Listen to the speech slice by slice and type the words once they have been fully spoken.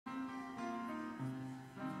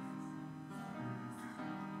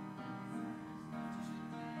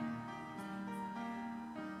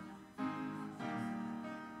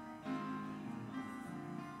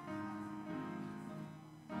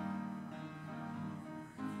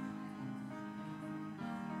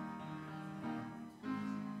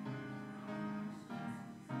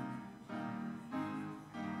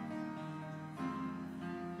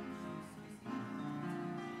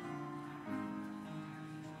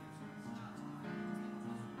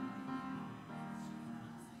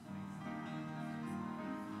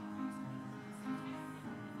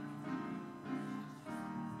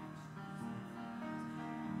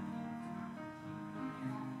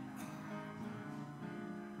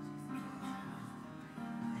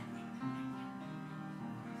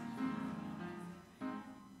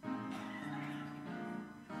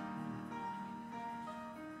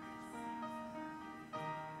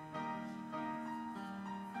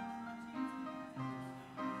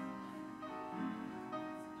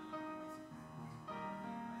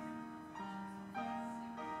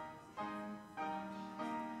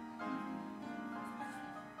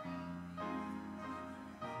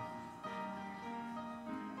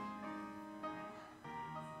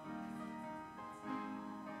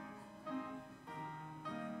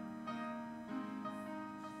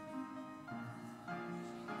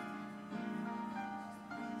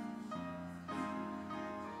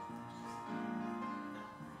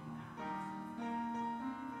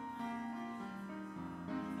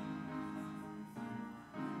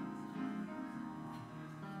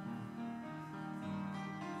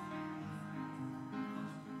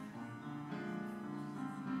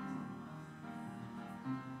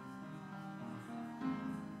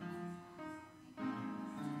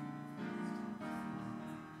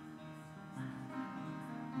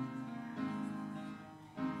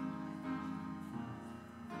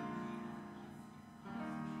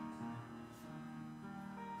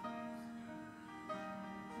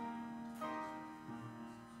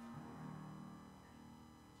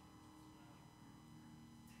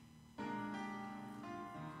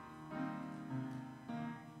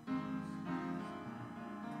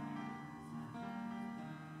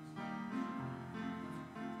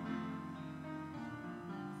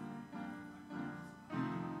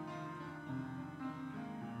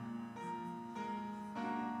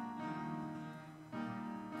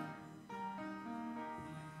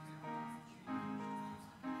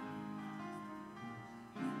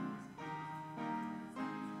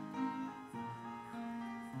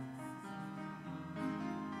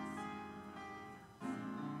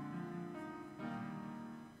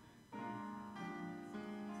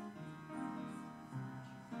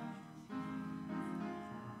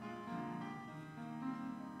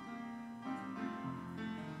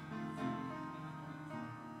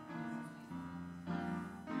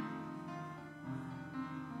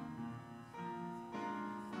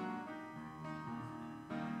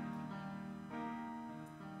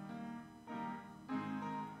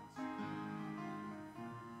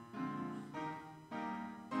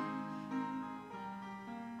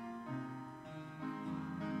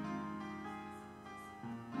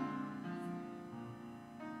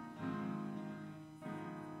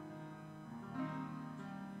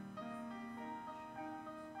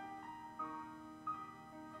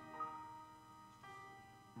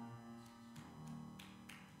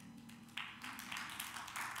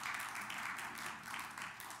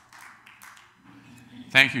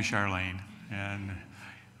Thank you, Charlene. And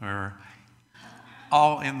we're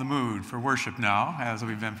all in the mood for worship now, as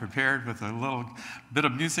we've been prepared with a little bit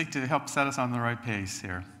of music to help set us on the right pace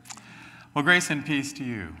here. Well, grace and peace to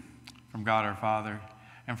you from God our Father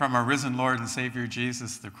and from our risen Lord and Savior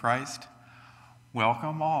Jesus the Christ.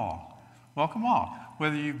 Welcome all. Welcome all.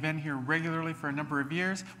 Whether you've been here regularly for a number of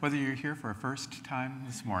years, whether you're here for a first time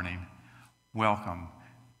this morning, welcome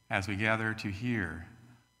as we gather to hear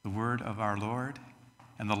the word of our Lord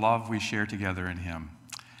and the love we share together in him.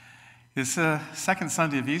 It's the second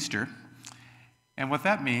Sunday of Easter, and what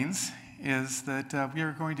that means is that we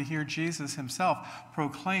are going to hear Jesus himself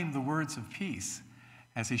proclaim the words of peace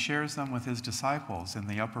as he shares them with his disciples in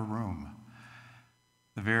the upper room,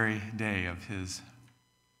 the very day of his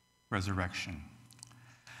resurrection.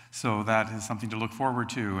 So that is something to look forward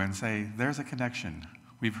to and say, there's a connection.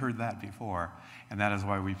 We've heard that before, and that is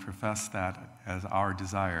why we profess that as our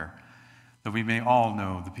desire, that we may all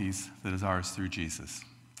know the peace that is ours through Jesus.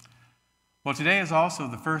 Well, today is also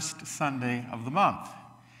the first Sunday of the month,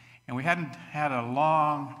 and we hadn't had a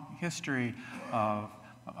long history of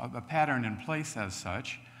a pattern in place as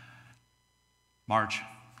such. March,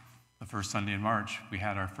 the first Sunday in March, we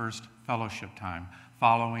had our first fellowship time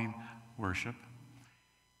following worship.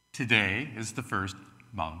 Today is the first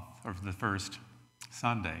month, or the first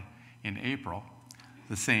Sunday in April,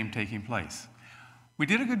 the same taking place. We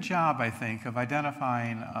did a good job, I think, of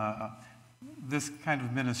identifying this kind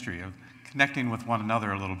of ministry, of connecting with one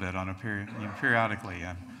another a little bit on periodically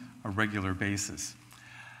on a regular basis.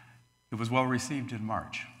 It was well received in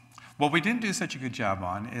March. What we didn't do such a good job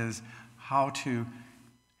on is how to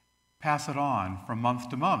pass it on from month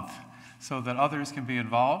to month so that others can be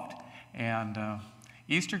involved. And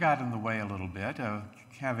Easter got in the way a little bit of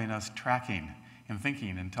having us tracking and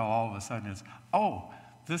thinking until all of a sudden it's, oh,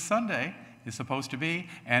 this Sunday is supposed to be,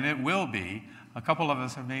 and it will be. A couple of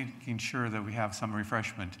us are making sure that we have some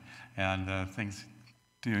refreshment and things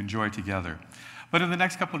to enjoy together. But in the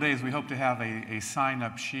next couple of days, we hope to have a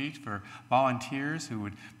sign-up sheet for volunteers who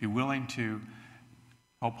would be willing to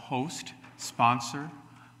help host, sponsor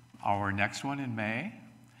our next one in May,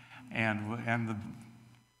 and the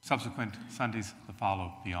subsequent Sundays that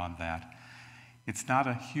follow beyond that. It's not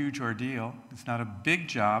a huge ordeal. It's not a big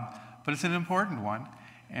job, but it's an important one.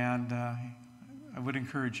 And I would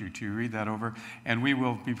encourage you to read that over, and we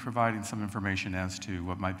will be providing some information as to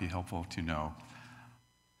what might be helpful to know.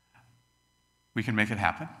 We can make it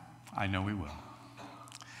happen. I know we will.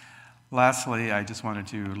 Lastly, I just wanted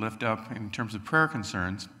to lift up, in terms of prayer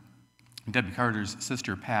concerns, Debbie Carter's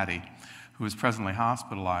sister, Patty, who is presently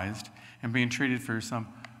hospitalized and being treated for some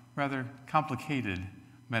rather complicated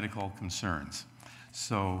medical concerns.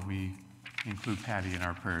 So we include Patty in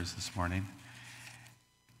our prayers this morning,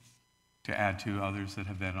 to add to others that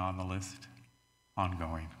have been on the list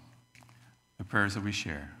ongoing. The prayers that we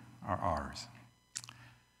share are ours.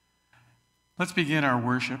 Let's begin our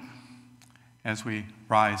worship as we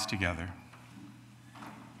rise together.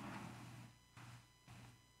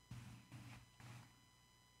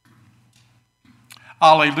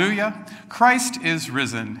 Alleluia! Christ is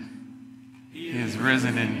risen. He is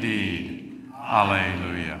risen indeed.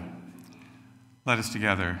 Alleluia. Let us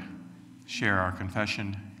together share our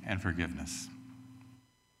confession and forgiveness.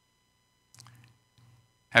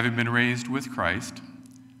 Having been raised with Christ,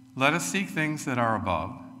 let us seek things that are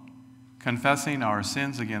above, confessing our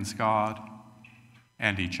sins against God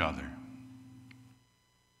and each other.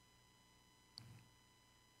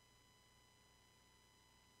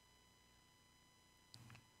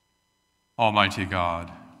 Almighty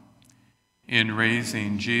God, in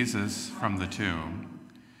raising Jesus from the tomb,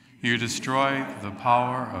 you destroy the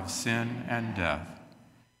power of sin and death.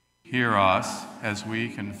 Hear us as we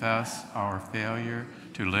confess our failure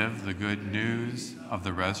to live the good news of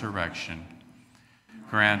the resurrection.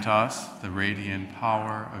 Grant us the radiant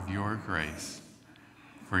power of your grace.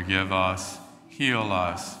 Forgive us, heal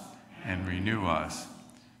us, and renew us,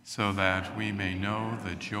 so that we may know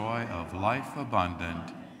the joy of life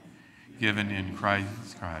abundant, given in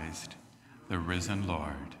Christ, the risen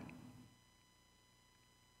Lord.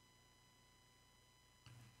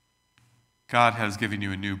 God has given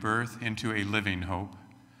you a new birth into a living hope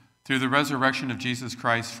through the resurrection of Jesus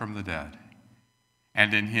Christ from the dead.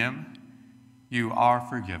 And in him, you are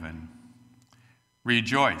forgiven.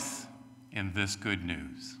 Rejoice in this good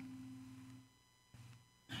news.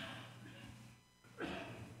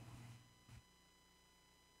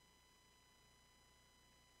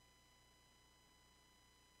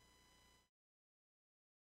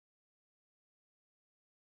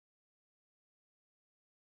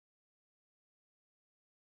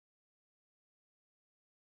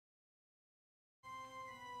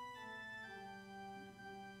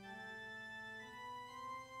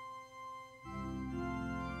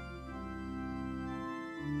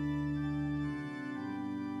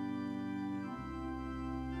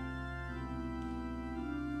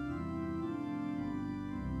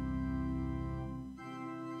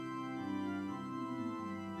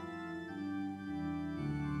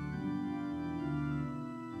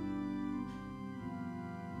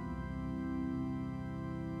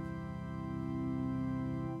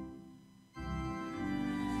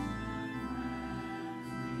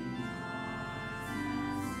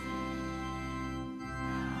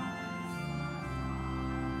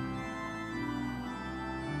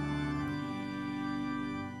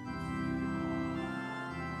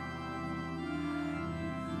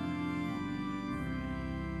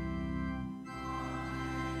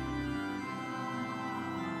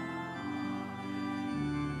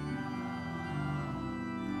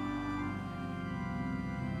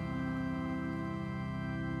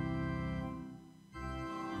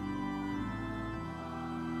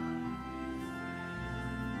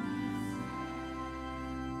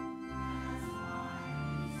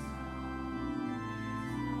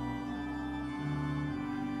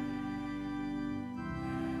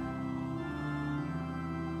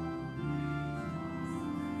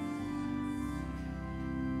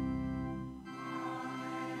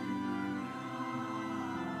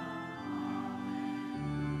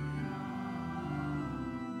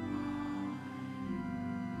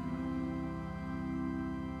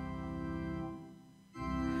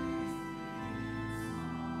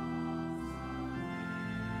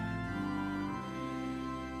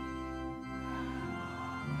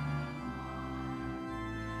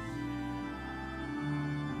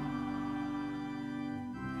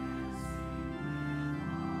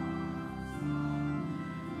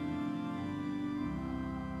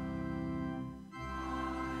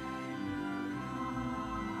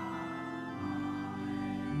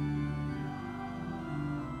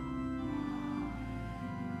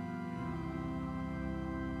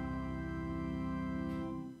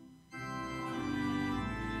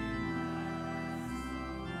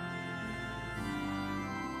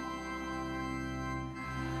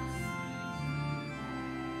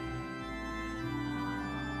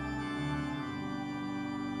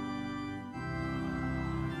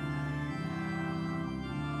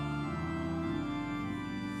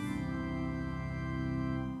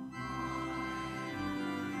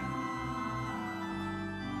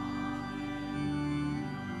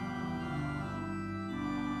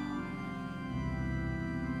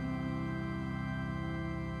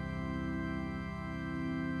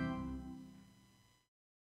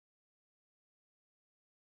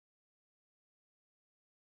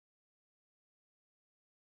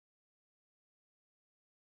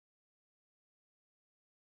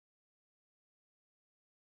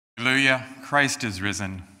 Alleluia, Christ is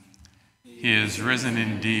risen. He is risen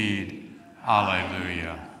indeed.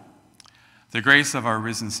 Alleluia. The grace of our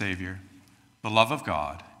risen Savior, the love of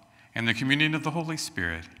God, and the communion of the Holy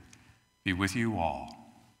Spirit be with you all.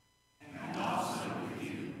 And also with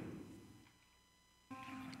you.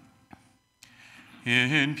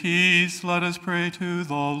 In peace, let us pray to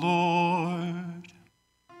the Lord.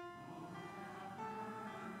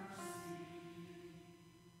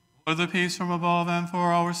 For the peace from above and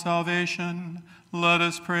for our salvation, let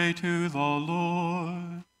us pray to the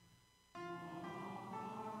Lord.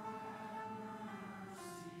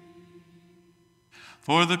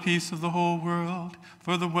 For the peace of the whole world,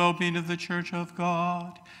 for the well-being of the Church of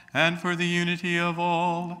God, and for the unity of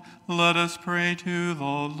all, let us pray to the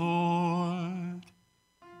Lord.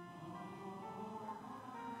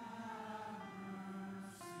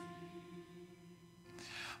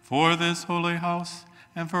 For this holy house,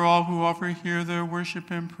 and for all who offer here their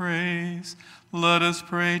worship and praise, let us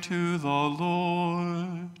pray to the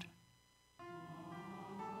Lord.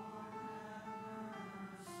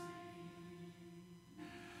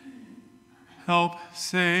 Help,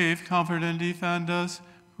 save, comfort, and defend us,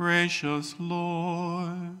 gracious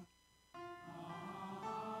Lord.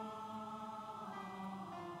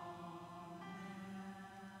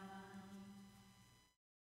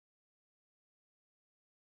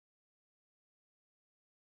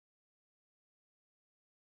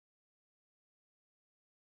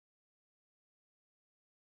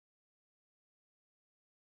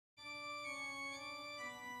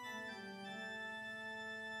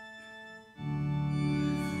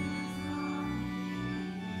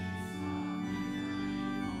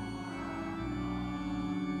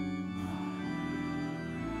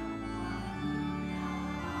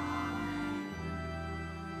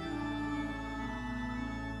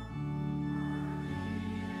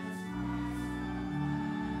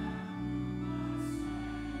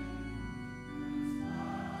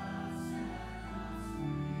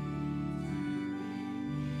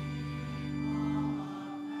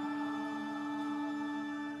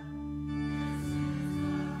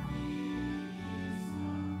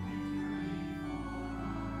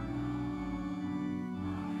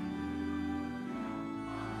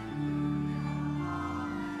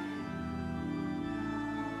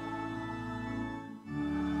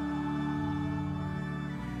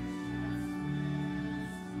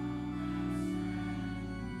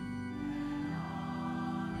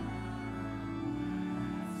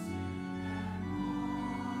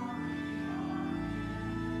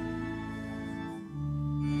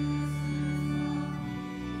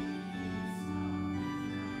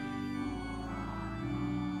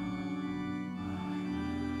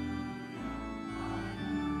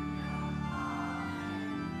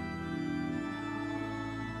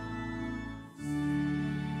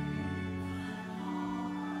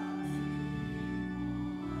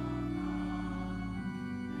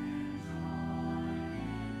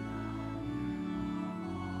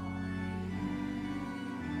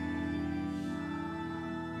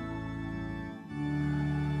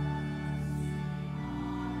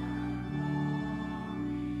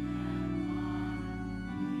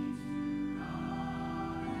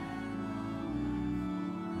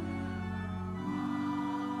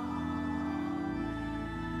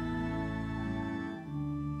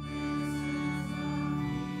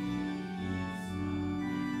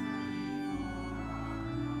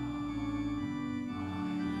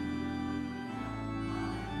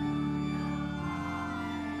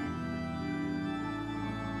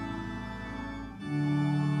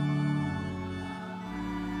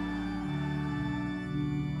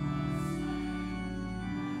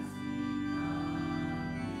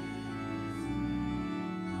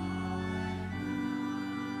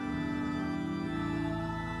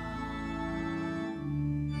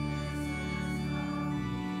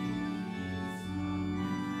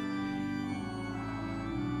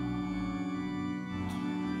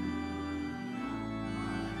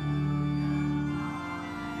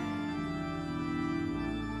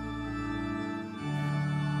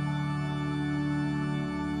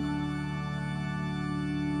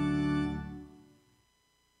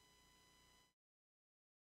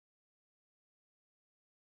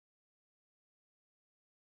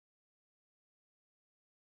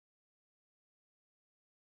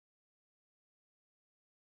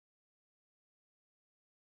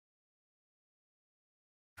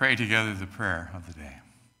 Pray together the prayer of the day.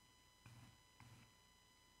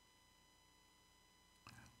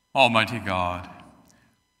 Almighty God,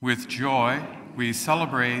 with joy we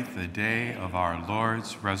celebrate the day of our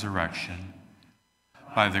Lord's resurrection.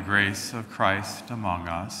 By the grace of Christ among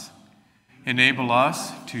us, Enable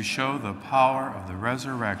us to show the power of the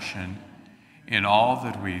resurrection in all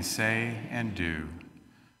that we say and do.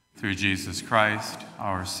 Through Jesus Christ,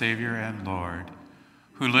 our Savior and Lord,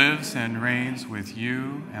 who lives and reigns with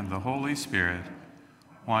you and the Holy Spirit,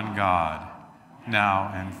 one God,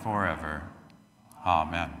 now and forever.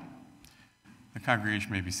 Amen. The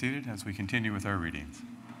congregation may be seated as we continue with our readings.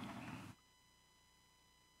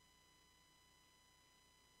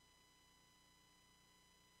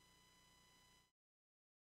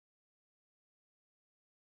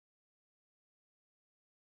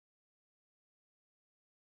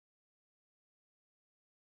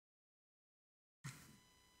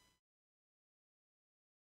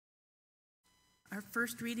 Our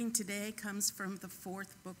first reading today comes from the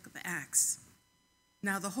 4th book of Acts.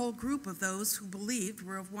 Now the whole group of those who believed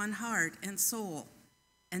were of one heart and soul,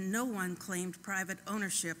 and no one claimed private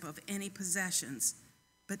ownership of any possessions,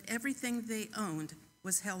 but everything they owned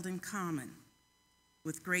was held in common.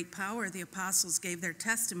 With great power, the apostles gave their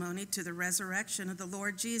testimony to the resurrection of the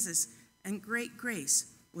Lord Jesus, and great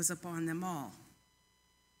grace was upon them all.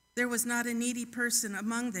 There was not a needy person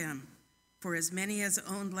among them, for as many as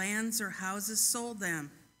owned lands or houses sold them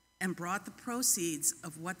and brought the proceeds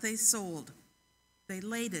of what they sold. They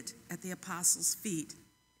laid it at the apostles' feet,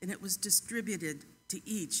 and it was distributed to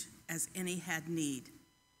each as any had need.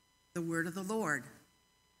 The word of the Lord.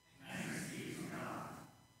 Thanks be to God.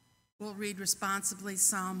 We'll read responsibly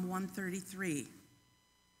Psalm 133.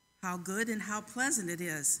 How good and how pleasant it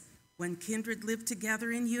is when kindred live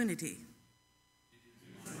together in unity.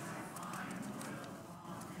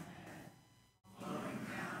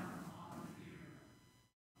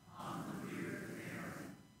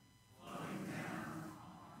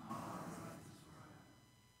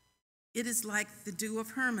 It is like the dew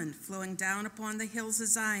of Hermon flowing down upon the hills of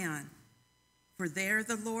Zion. For there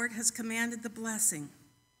the Lord has commanded the blessing,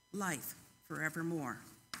 life forevermore.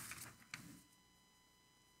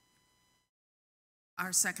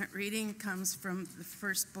 Our second reading comes from the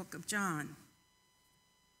first book of John.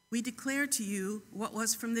 We declare to you what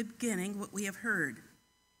was from the beginning, what we have heard,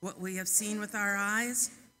 what we have seen with our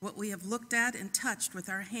eyes, what we have looked at and touched with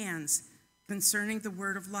our hands concerning the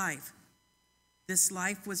word of life. This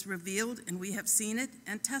life was revealed, and we have seen it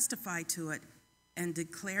and testify to it, and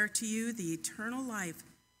declare to you the eternal life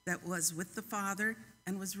that was with the Father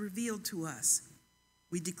and was revealed to us.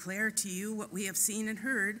 We declare to you what we have seen and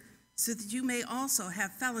heard, so that you may also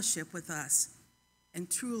have fellowship with us. And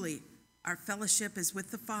truly, our fellowship is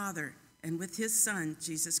with the Father and with his Son,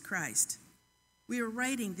 Jesus Christ. We are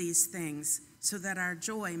writing these things so that our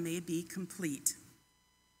joy may be complete.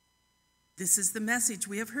 This is the message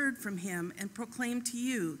we have heard from him and proclaim to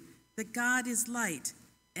you, that God is light,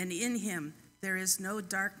 and in him there is no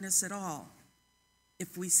darkness at all.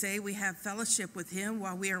 If we say we have fellowship with him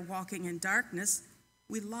while we are walking in darkness,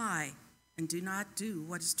 we lie and do not do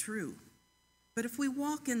what is true. But if we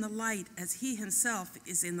walk in the light as he himself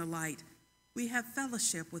is in the light, we have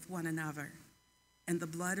fellowship with one another. And the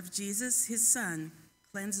blood of Jesus, his Son,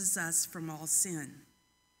 cleanses us from all sin.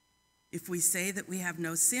 If we say that we have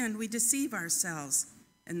no sin, we deceive ourselves,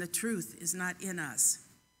 and the truth is not in us.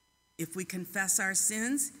 If we confess our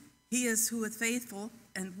sins, he is who is faithful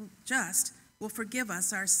and just, will forgive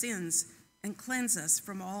us our sins and cleanse us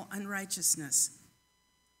from all unrighteousness.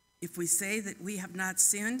 If we say that we have not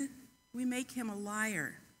sinned, we make him a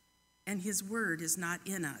liar, and his word is not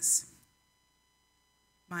in us.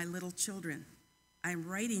 My little children, I am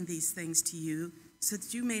writing these things to you so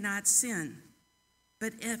that you may not sin.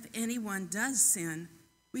 But if anyone does sin,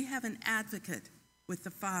 we have an advocate with the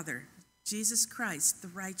Father, Jesus Christ the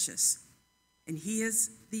righteous. And he is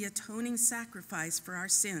the atoning sacrifice for our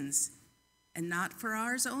sins, and not for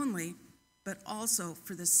ours only, but also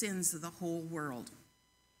for the sins of the whole world.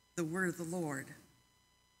 The word of the Lord.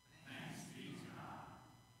 Thanks be to God.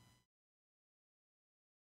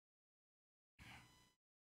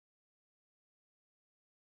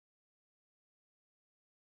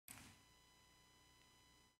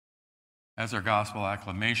 As our gospel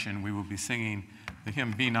acclamation, we will be singing the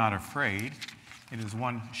hymn, Be Not Afraid. It is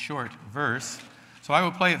one short verse. So I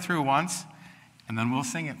will play it through once, and then we'll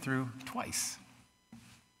sing it through twice.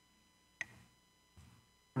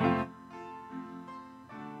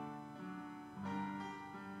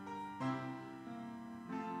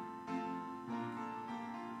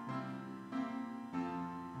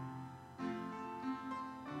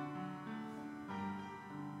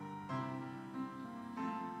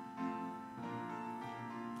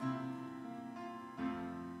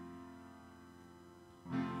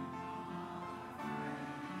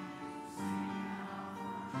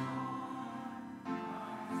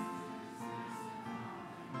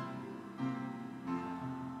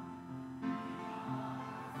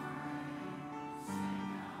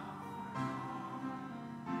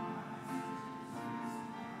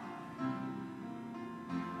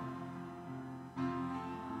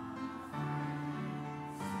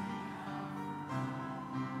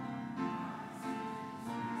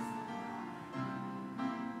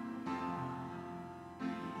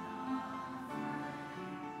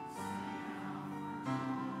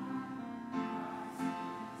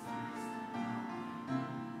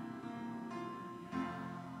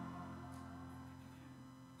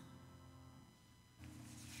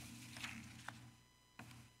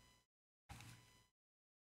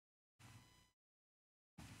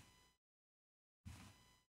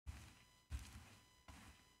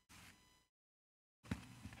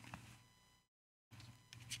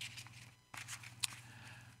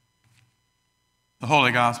 The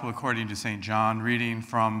Holy Gospel according to St. John, reading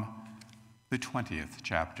from the 20th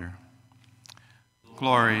chapter.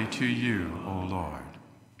 Glory to you, O Lord.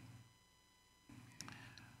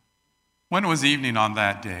 When it was evening on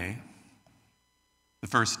that day, the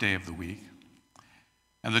first day of the week,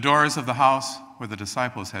 and the doors of the house where the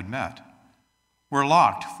disciples had met were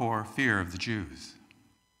locked for fear of the Jews,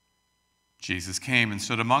 Jesus came and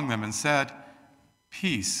stood among them and said,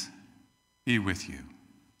 "Peace be with you."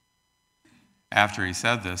 After he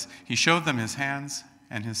said this, he showed them his hands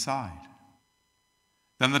and his side.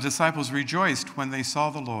 Then the disciples rejoiced when they saw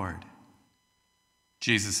the Lord.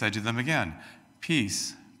 Jesus said to them again,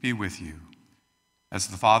 "Peace be with you. As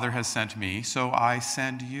the Father has sent me, so I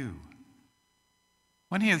send you."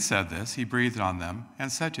 When he had said this, he breathed on them and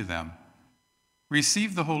said to them,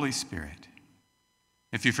 "Receive the Holy Spirit.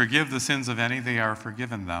 If you forgive the sins of any, they are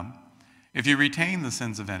forgiven them. If you retain the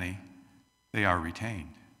sins of any, they are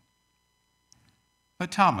retained."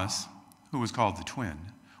 But Thomas, who was called the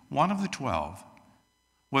twin, one of the 12,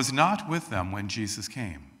 was not with them when Jesus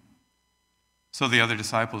came. So the other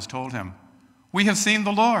disciples told him, "We have seen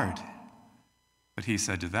the Lord." But he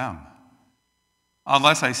said to them,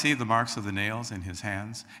 "Unless I see the marks of the nails in his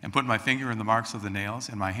hands, and put my finger in the marks of the nails,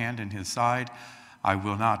 and my hand in his side, I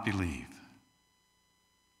will not believe."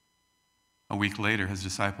 A week later, his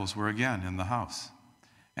disciples were again in the house,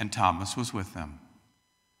 and Thomas was with them.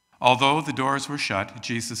 Although the doors were shut,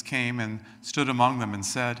 Jesus came and stood among them and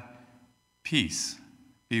said, "Peace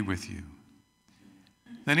be with you."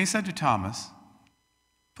 Then he said to Thomas,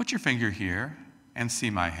 "Put your finger here and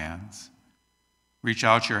see my hands. Reach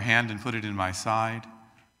out your hand and put it in my side.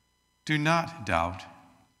 Do not doubt,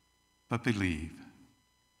 but believe."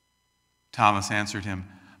 Thomas answered him,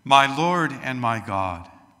 "My Lord and my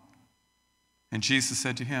God." And Jesus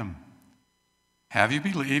said to him, "Have you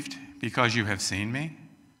believed because you have seen me?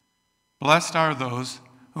 Blessed are those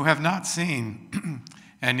who have not seen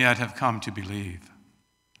and yet have come to believe."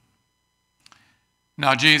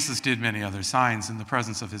 Now Jesus did many other signs in the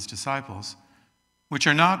presence of his disciples, which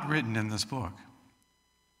are not written in this book.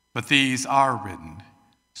 But these are written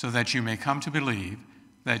so that you may come to believe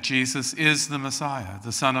that Jesus is the Messiah,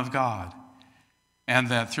 the Son of God, and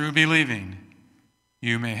that through believing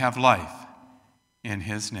you may have life in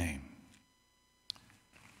his name.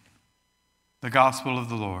 The Gospel of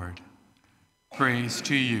the Lord. Praise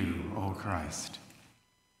to you, O Christ.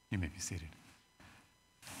 You may be seated.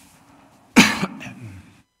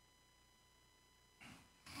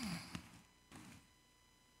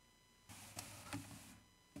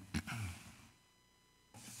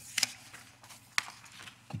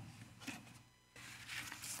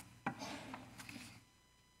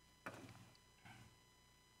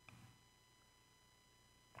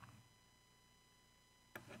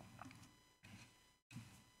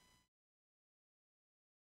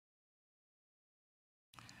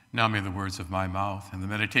 Now may the words of my mouth and the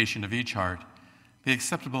meditation of each heart be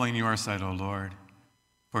acceptable in your sight, O Lord,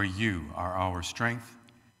 for you are our strength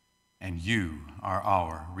and you are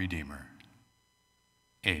our Redeemer.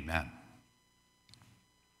 Amen.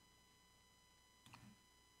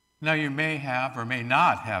 Now you may have or may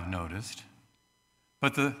not have noticed,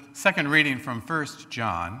 but the second reading from 1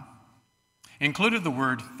 John included the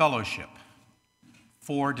word fellowship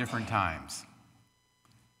 4 different times.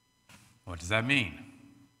 What does that mean?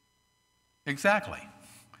 Exactly.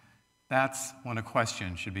 That's when a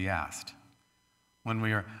question should be asked. When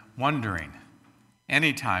we are wondering,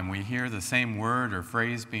 anytime we hear the same word or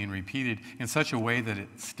phrase being repeated in such a way that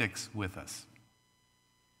it sticks with us.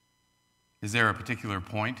 Is there a particular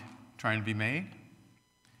point trying to be made?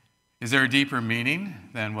 Is there a deeper meaning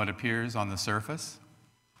than what appears on the surface?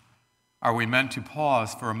 Are we meant to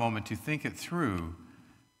pause for a moment to think it through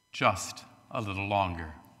just a little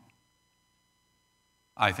longer?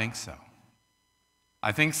 I think so.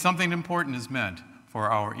 I think something important is meant for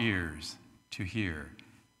our ears to hear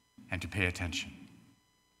and to pay attention.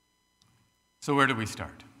 So where do we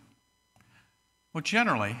start? Well,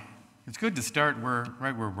 generally, it's good to start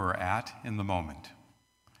right where we're at in the moment.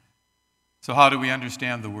 So how do we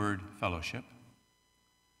understand the word fellowship?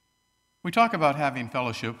 We talk about having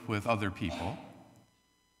fellowship with other people.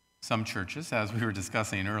 Some churches, as we were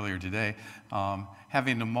discussing earlier today,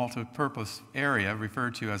 having a multi-purpose area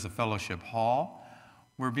referred to as a fellowship hall,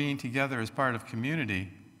 where being together as part of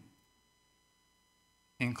community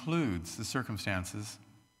includes the circumstances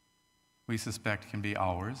we suspect can be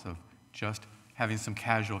ours of just having some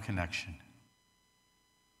casual connection.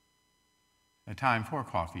 A time for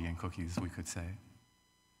coffee and cookies, we could say.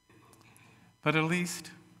 But at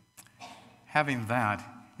least having that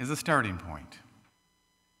is a starting point.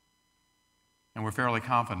 and we're fairly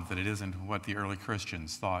confident that it isn't what the early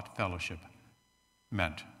Christians thought fellowship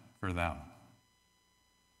meant for them.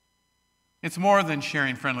 It's more than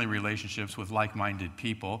sharing friendly relationships with like-minded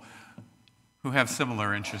people who have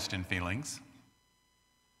similar interests and feelings.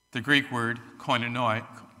 The Greek word koinonia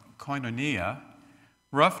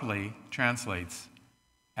roughly translates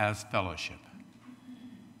as fellowship,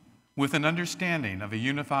 with an understanding of a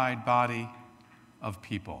unified body of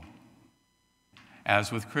people.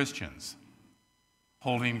 As with Christians,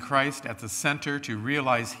 holding Christ at the center to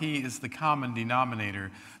realize he is the common denominator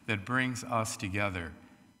that brings us together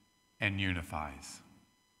and unifies.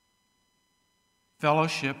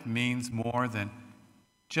 Fellowship means more than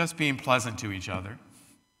just being pleasant to each other,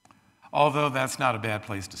 although that's not a bad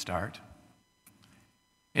place to start.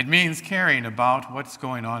 It means caring about what's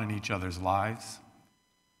going on in each other's lives,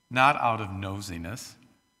 not out of nosiness,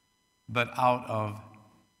 but out of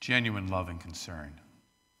genuine love and concern.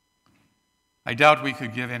 I doubt we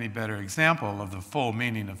could give any better example of the full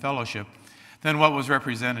meaning of fellowship than what was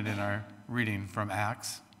represented in our reading from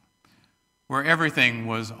Acts, where everything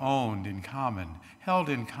was owned in common, held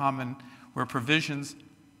in common, where provisions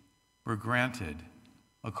were granted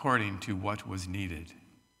according to what was needed,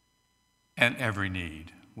 and every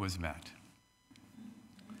need was met.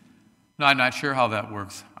 Now, I'm not sure how that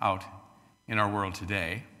works out in our world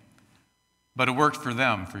today, but it worked for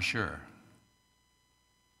them for sure.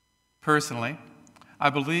 Personally, I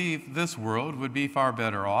believe this world would be far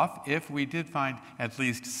better off if we did find at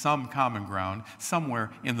least some common ground, somewhere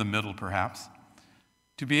in the middle perhaps,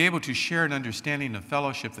 to be able to share an understanding of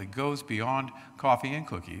fellowship that goes beyond coffee and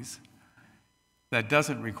cookies, that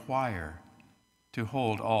doesn't require to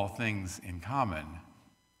hold all things in common,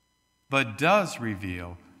 but does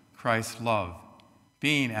reveal Christ's love,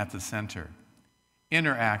 being at the center,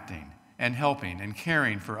 interacting and helping and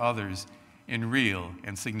caring for others in real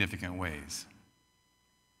and significant ways.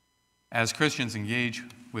 As Christians engage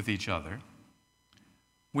with each other,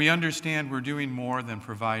 we understand we're doing more than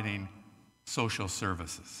providing social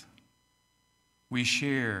services. We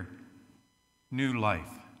share new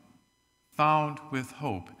life, found with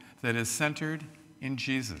hope that is centered in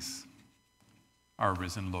Jesus, our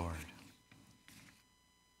risen Lord.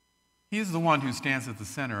 He is the one who stands at the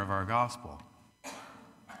center of our gospel.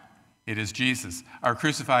 It is Jesus, our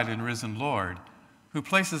crucified and risen Lord, who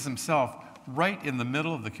places himself right in the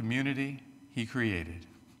middle of the community he created.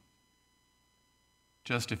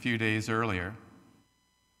 Just a few days earlier,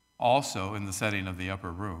 also in the setting of the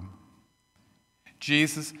upper room,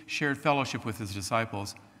 Jesus shared fellowship with his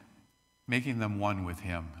disciples, making them one with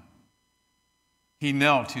him. He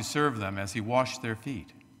knelt to serve them as he washed their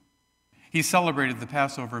feet. He celebrated the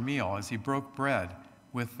Passover meal as he broke bread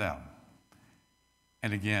with them,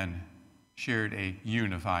 and again shared a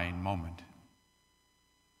unifying moment.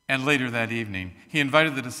 And later that evening, he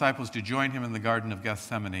invited the disciples to join him in the Garden of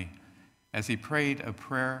Gethsemane as he prayed a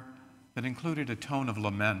prayer that included a tone of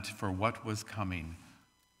lament for what was coming,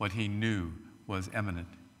 what he knew was imminent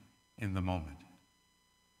in the moment.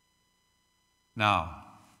 Now,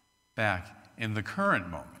 back in the current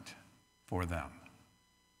moment for them,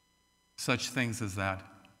 such things as that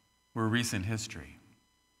were recent history,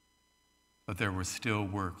 but there was still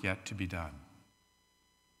work yet to be done.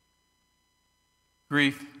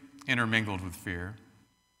 Grief intermingled with fear.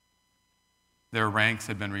 Their ranks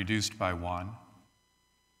had been reduced by one.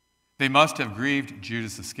 They must have grieved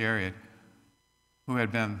Judas Iscariot, who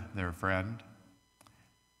had been their friend,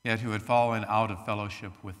 yet who had fallen out of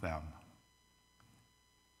fellowship with them.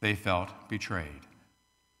 They felt betrayed,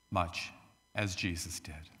 much as Jesus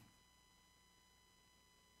did.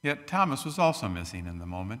 Yet Thomas was also missing in the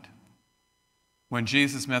moment. When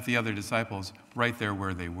Jesus met the other disciples right there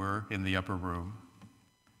where they were in the upper room,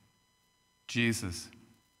 Jesus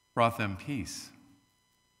brought them peace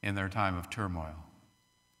in their time of turmoil.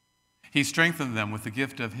 He strengthened them with the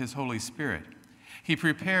gift of his Holy Spirit. He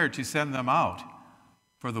prepared to send them out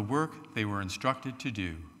for the work they were instructed to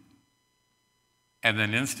do. And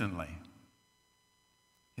then instantly,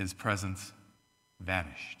 his presence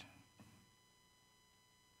vanished.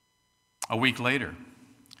 A week later,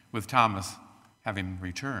 with Thomas having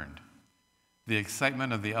returned, the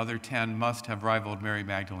excitement of the other 10 must have rivaled Mary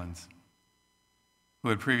Magdalene's, who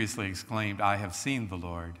had previously exclaimed, "I have seen the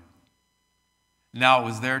Lord." Now it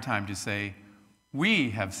was their time to say,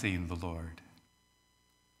 "We have seen the Lord."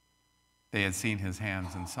 They had seen his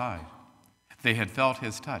hands and side. They had felt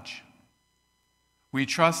his touch. We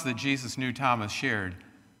trust that Jesus knew Thomas shared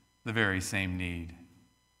the very same need.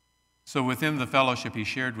 So within the fellowship he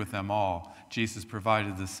shared with them all, Jesus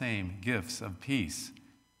provided the same gifts of peace,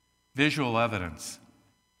 visual evidence,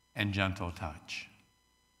 and gentle touch.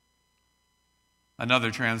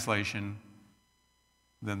 another translation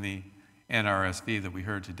than the NRSV that we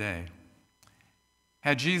heard today,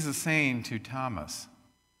 had Jesus saying to Thomas,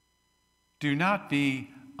 "Do not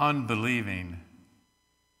be unbelieving,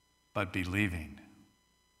 but believing."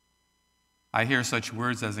 I hear such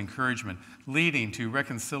words as encouragement, leading to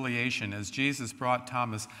reconciliation as Jesus brought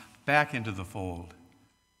Thomas back into the fold,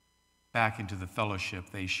 back into the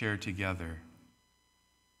fellowship they shared together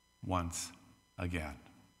once again.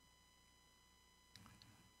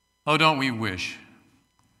 Oh, don't we wish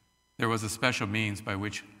there was a special means by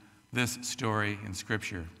which this story in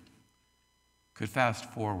Scripture could fast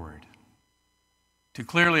forward to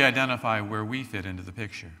clearly identify where we fit into the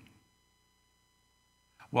picture.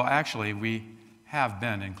 Well, actually, we have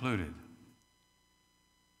been included.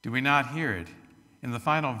 Do we not hear it in the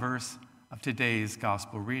final verse of today's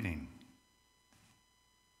gospel reading?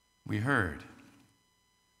 We heard,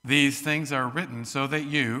 "These things are written so that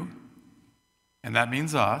you," and that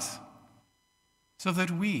means us, "so that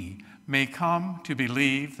we may come to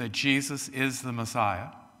believe that Jesus is the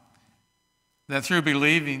Messiah, that through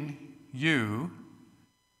believing you,"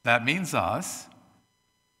 that means us,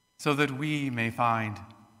 "so that we may find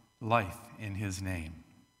life in his name."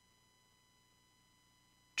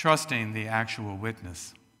 Trusting the actual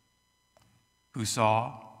witness who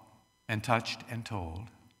saw and touched and told,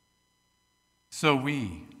 so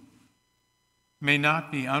we may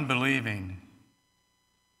not be unbelieving,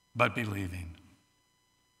 but believing.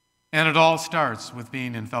 And it all starts with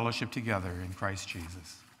being in fellowship together in Christ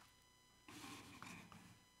Jesus.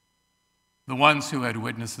 The ones who had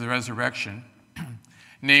witnessed the resurrection,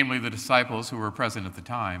 namely the disciples who were present at the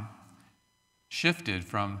time, shifted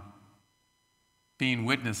from being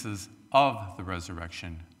witnesses of the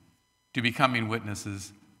resurrection to becoming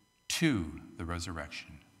witnesses to the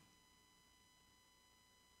resurrection.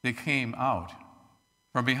 They came out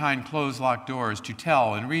from behind closed, locked doors to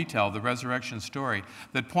tell and retell the resurrection story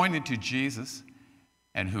that pointed to Jesus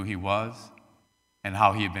and who he was and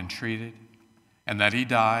how he had been treated and that he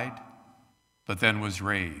died, but then was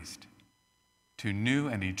raised to new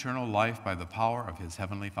and eternal life by the power of his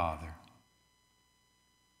heavenly Father.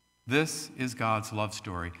 This is God's love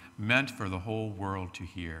story meant for the whole world to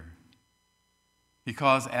hear.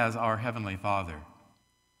 Because as our Heavenly Father,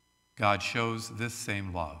 God shows this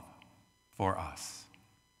same love for us.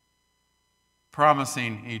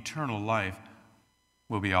 Promising eternal life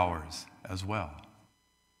will be ours as well.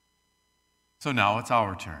 So now it's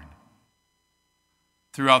our turn.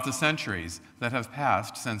 Throughout the centuries that have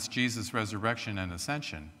passed since Jesus' resurrection and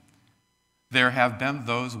ascension, there have been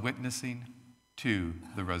those witnessing to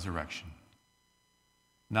the resurrection.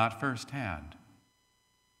 Not firsthand,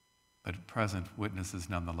 but present witnesses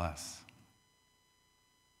nonetheless.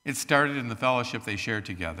 It started in the fellowship they shared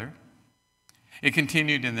together. It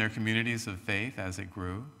continued in their communities of faith as it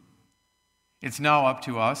grew. It's now up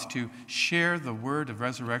to us to share the word of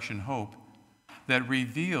resurrection hope that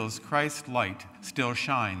reveals Christ's light still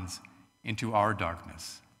shines into our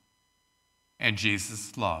darkness, and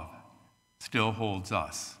Jesus' love still holds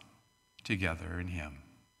us together in him.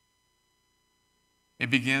 It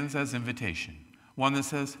begins as invitation, one that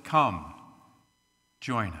says, "Come,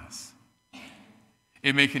 join us."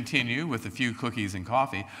 It may continue with a few cookies and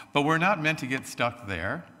coffee, but we're not meant to get stuck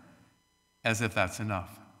there as if that's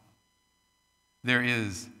enough. There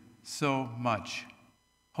is so much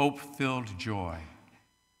hope-filled joy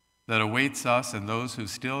that awaits us and those who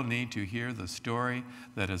still need to hear the story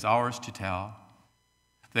that is ours to tell,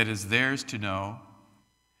 that is theirs to know,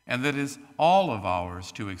 and that is all of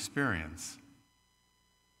ours to experience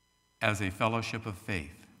as a fellowship of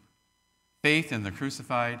faith. Faith in the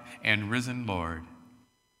crucified and risen Lord,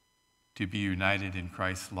 to be united in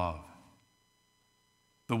Christ's love.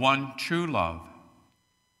 The one true love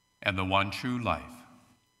and the one true life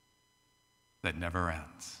that never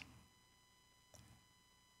ends.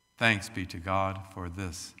 Thanks be to God for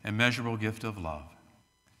this immeasurable gift of love.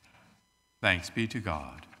 Thanks be to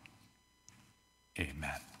God.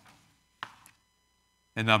 Amen.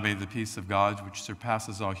 And now may the peace of God, which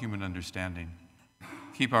surpasses all human understanding,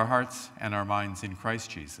 keep our hearts and our minds in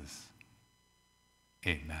Christ Jesus.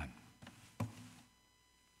 Amen.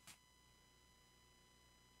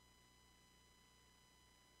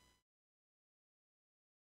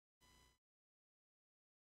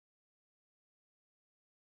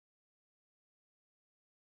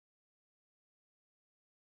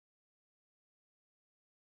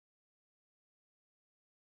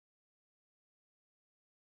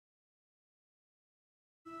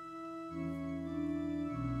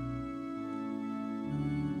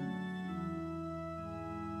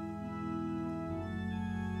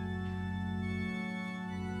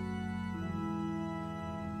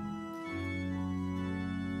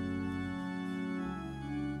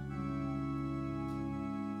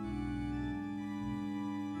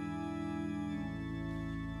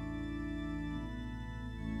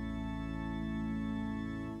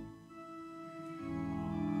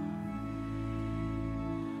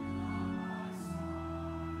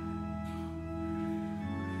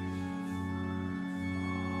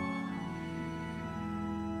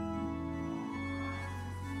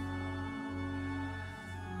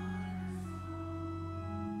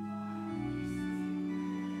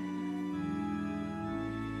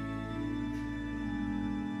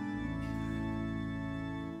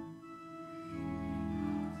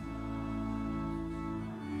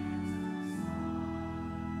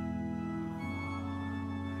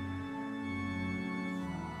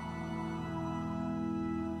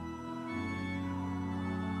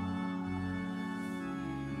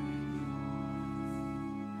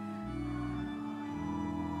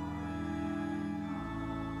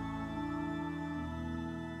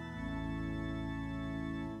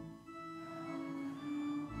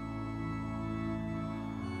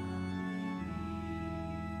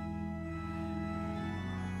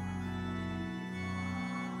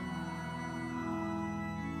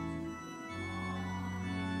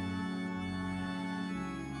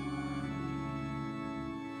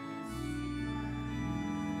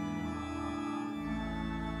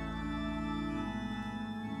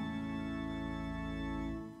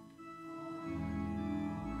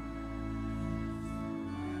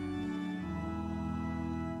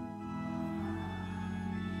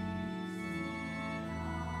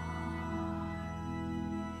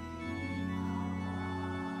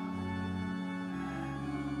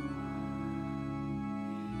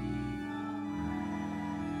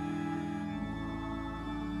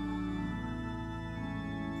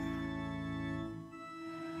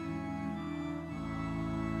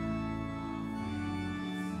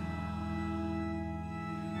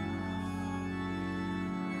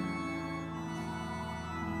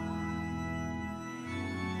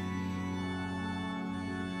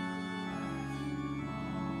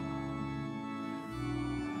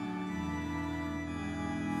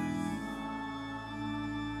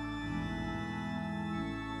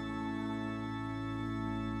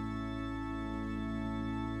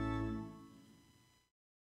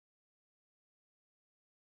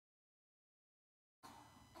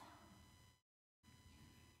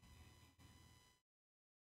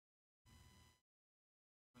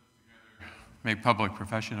 make public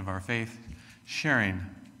profession of our faith, sharing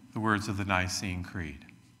the words of the Nicene Creed.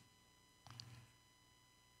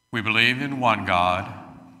 We believe in one God,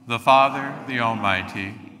 the Father, the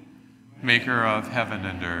Almighty, maker of heaven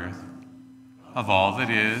and earth, of all that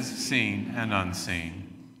is seen and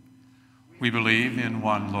unseen. We believe in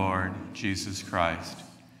one Lord, Jesus Christ,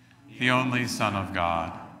 the only Son of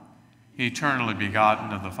God, eternally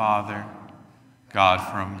begotten of the Father, God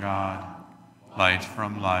from God, light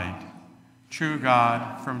from light, true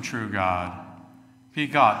God from true God,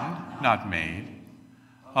 begotten, not made,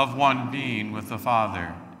 of one being with the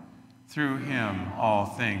Father. Through him all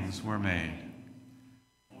things were made.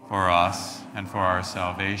 For us and for our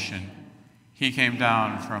salvation, he came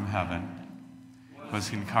down from heaven,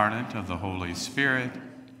 was incarnate of the Holy Spirit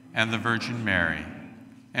and the Virgin Mary,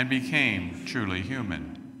 and became truly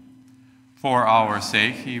human. For our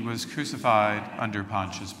sake he was crucified under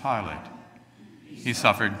Pontius Pilate. He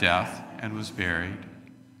suffered death and was buried.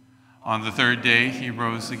 On the third day he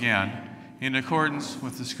rose again in accordance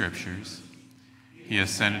with the Scriptures. He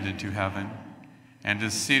ascended into heaven and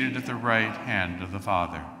is seated at the right hand of the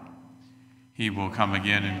Father. He will come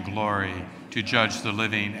again in glory to judge the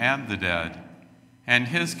living and the dead, and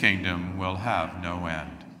his kingdom will have no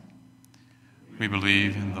end. We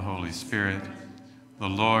believe in the Holy Spirit, the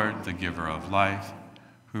Lord, the giver of life,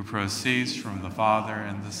 who proceeds from the Father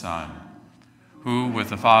and the Son, who with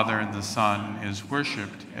the Father and the Son is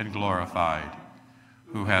worshiped and glorified,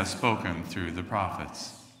 who has spoken through the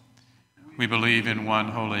prophets. We believe in one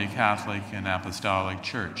holy Catholic and Apostolic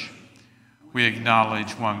Church. We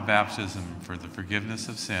acknowledge one baptism for the forgiveness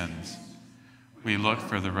of sins. We look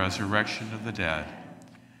for the resurrection of the dead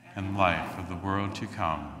and life of the world to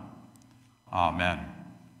come. Amen.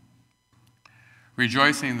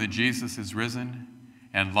 Rejoicing that Jesus is risen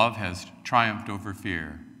and love has triumphed over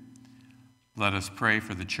fear, let us pray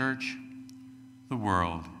for the church, the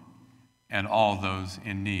world, and all those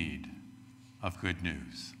in need of good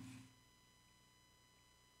news.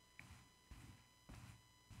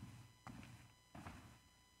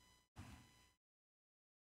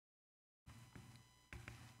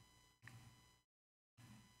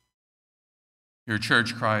 Your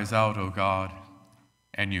church cries out, O God,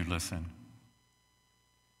 and you listen.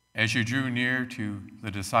 As you drew near to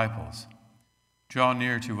the disciples, draw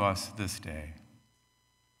near to us this day.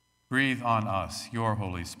 Breathe on us your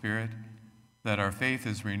Holy Spirit, that our faith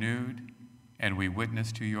is renewed and we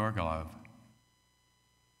witness to your love.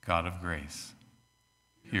 God of grace,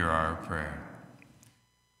 hear our prayer.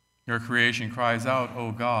 Your creation cries out,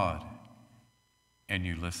 O God, and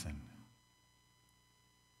you listen.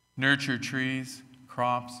 Nurture trees,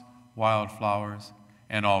 crops, wildflowers,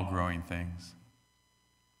 and all growing things.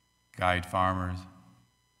 Guide farmers,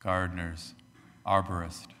 gardeners,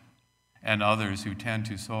 arborists, and others who tend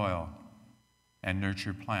to soil and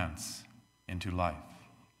nurture plants into life.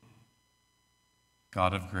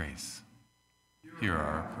 God of grace, hear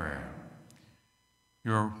our prayer.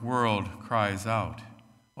 Your world cries out,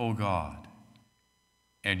 O God,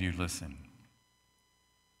 and you listen.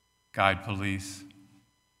 Guide police,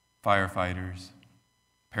 firefighters,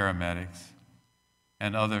 paramedics,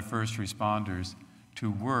 and other first responders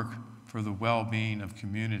to work for the well-being of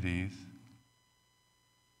communities,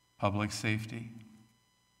 public safety,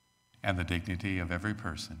 and the dignity of every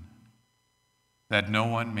person, that no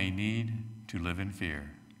one may need to live in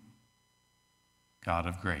fear. God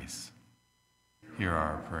of grace, hear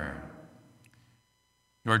our prayer.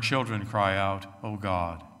 Your children cry out, O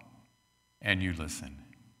God, and you listen.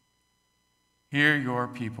 Hear your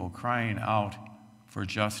people crying out for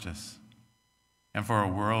justice and for a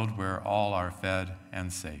world where all are fed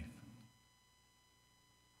and safe.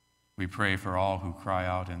 We pray for all who cry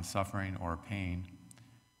out in suffering or pain,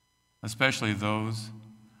 especially those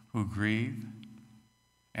who grieve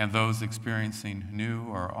and those experiencing new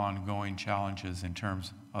or ongoing challenges in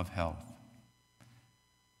terms of health.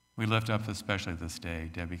 We lift up especially this day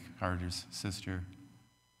Debbie Carter's sister,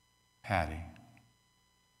 Patty,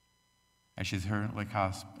 as she's currently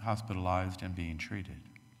hospitalized and being treated.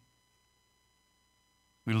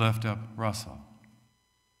 We lift up Russell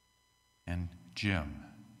and Jim,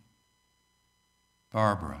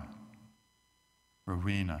 Barbara,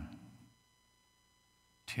 Rowena,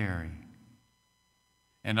 Terry,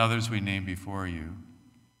 and others we name before you.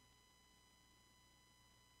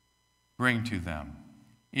 Bring to them,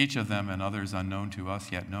 each of them and others unknown to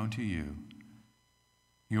us yet known to you,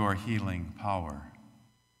 your healing power,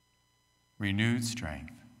 renewed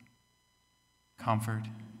strength, comfort,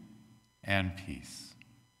 and peace.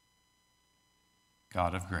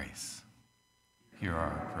 God of grace, hear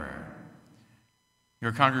our prayer.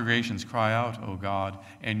 Your congregations cry out, O God,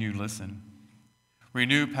 and you listen.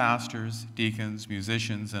 Renew pastors, deacons,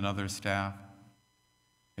 musicians, and other staff,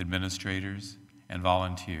 administrators, and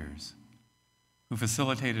volunteers who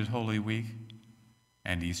facilitated Holy Week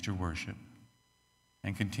and Easter worship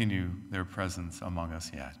and continue their presence among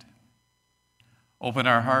us yet. Open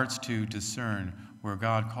our hearts to discern where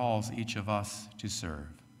God calls each of us to serve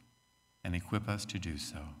and equip us to do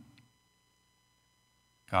so.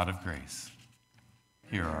 God of grace,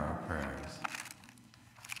 hear our prayers.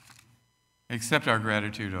 Accept our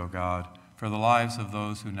gratitude, O God, for the lives of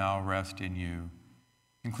those who now rest in you,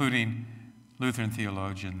 including Lutheran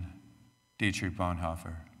theologian 𝗧𝗵𝗶𝘀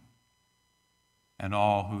𝗪𝗂𝗪, and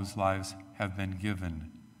all whose lives have been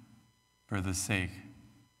given for the sake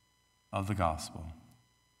of the gospel.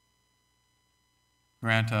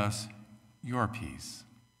 Grant us your peace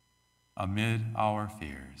amid our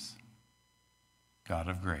fears. God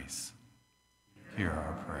of grace, hear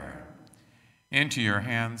our prayer. Into your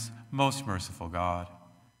hands, most merciful God,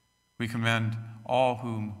 we commend all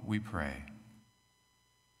whom we pray,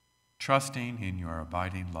 trusting in your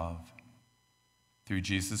abiding love. Through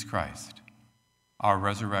Jesus Christ, our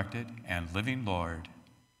resurrected and living Lord.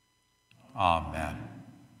 Amen.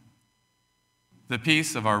 The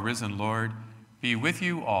peace of our risen Lord be with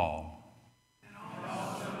you all. And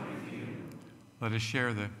also with you. Let us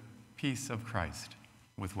share the peace of Christ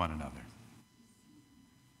with one another.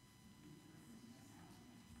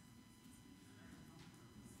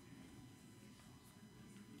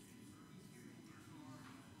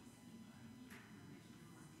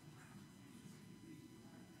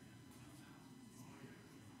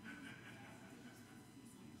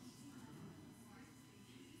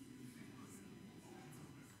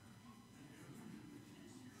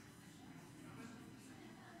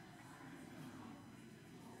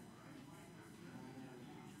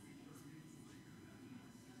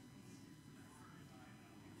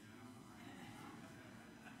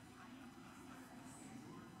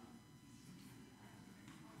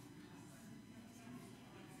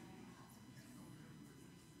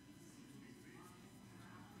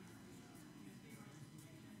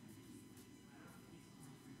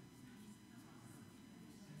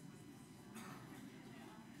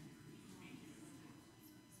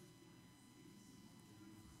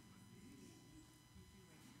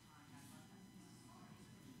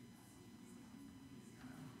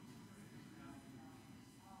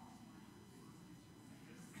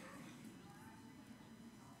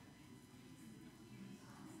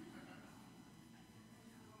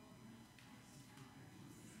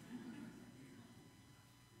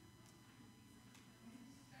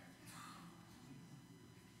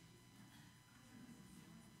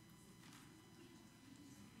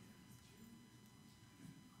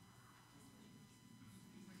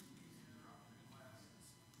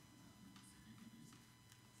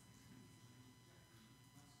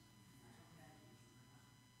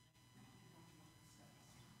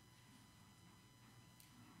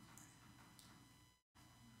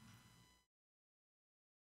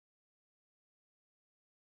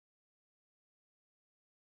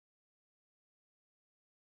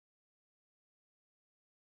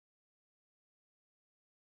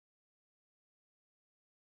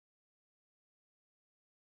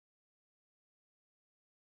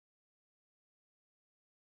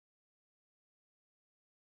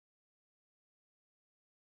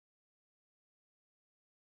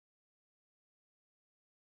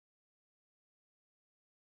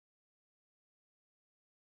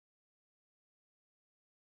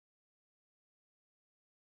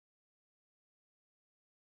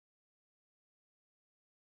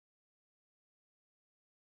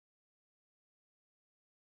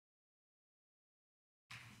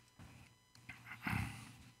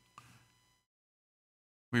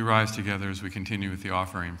 We rise together as we continue with the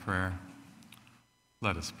offering prayer.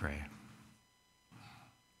 Let us pray.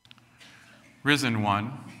 Risen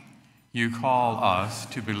One, you call us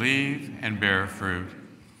to believe and bear fruit.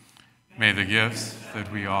 May the gifts that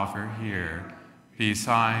we offer here be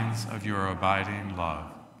signs of your abiding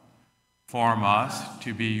love. Form us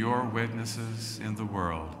to be your witnesses in the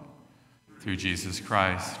world. Through Jesus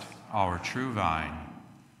Christ, our true vine.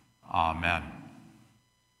 Amen.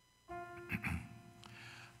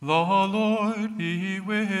 The Lord be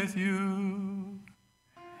with you.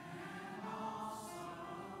 And also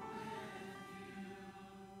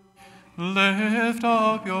with you. Lift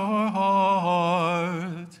up your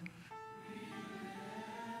hearts. We lift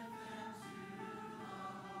them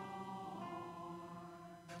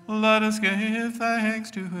to the Lord. Let us give thanks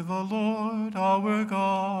to the Lord our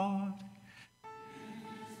God.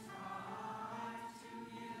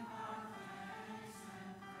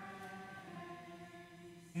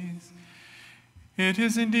 It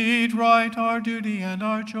is indeed right, our duty and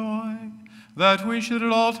our joy, that we should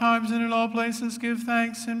at all times and in all places give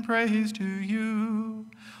thanks and praise to you,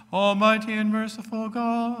 Almighty and merciful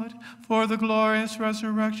God, for the glorious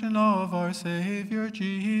resurrection of our Savior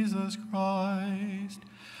Jesus Christ,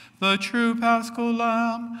 the true Paschal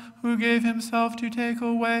Lamb, who gave himself to take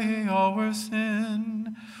away our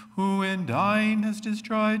sin, who in dying has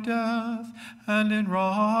destroyed death, and in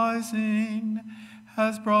rising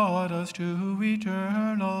has brought us to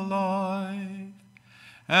eternal life.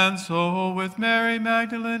 And so with Mary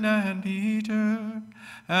Magdalene and Peter,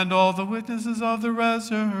 and all the witnesses of the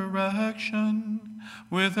resurrection,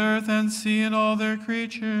 with earth and sea and all their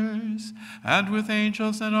creatures, and with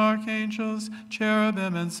angels and archangels,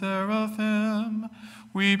 cherubim and seraphim,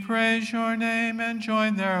 we praise your name and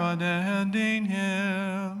join their unending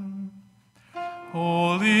hymn.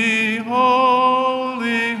 Holy,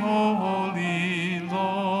 holy, holy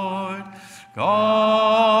Lord,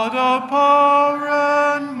 God of power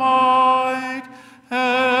and might,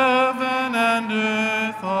 heaven and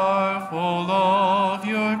earth are full of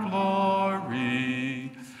your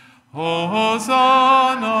glory.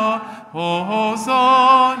 Hosanna,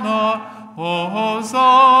 Hosanna,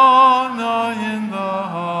 Hosanna in the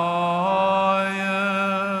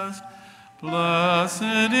highest.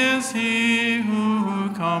 Blessed is he who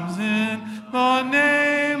comes in the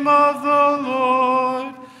name of the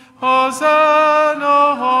Lord. Hosanna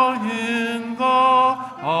in the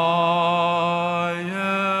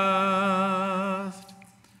highest.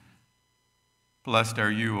 Blessed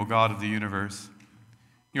are you, O God of the universe.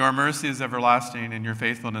 Your mercy is everlasting, and your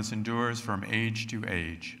faithfulness endures from age to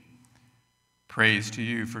age. Praise to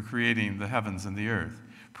you for creating the heavens and the earth.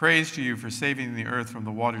 Praise to you for saving the earth from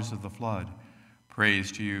the waters of the flood.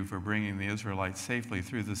 Praise to you for bringing the Israelites safely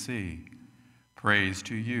through the sea. Praise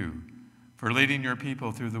to you for leading your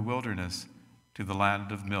people through the wilderness to the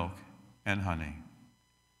land of milk and honey.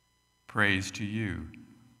 Praise to you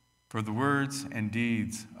for the words and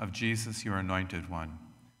deeds of Jesus, your anointed one.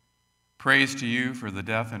 Praise to you for the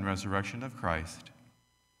death and resurrection of Christ.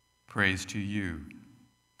 Praise to you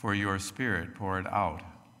for your Spirit poured out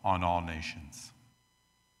on all nations.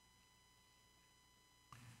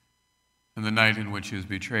 In the night in which he was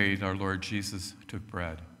betrayed, our Lord Jesus took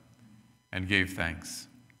bread and gave thanks,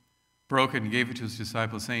 broke it and gave it to his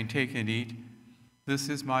disciples, saying, "Take and eat. This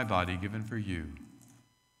is my body given for you.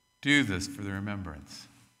 Do this for the remembrance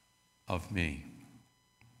of me."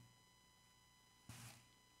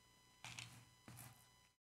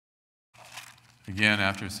 Again,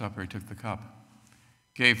 after supper, he took the cup,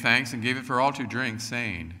 gave thanks, and gave it for all to drink,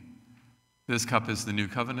 saying, "This cup is the new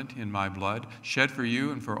covenant in my blood, shed for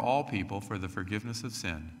you and for all people for the forgiveness of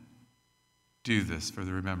sin. Do this for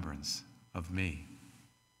the remembrance of me."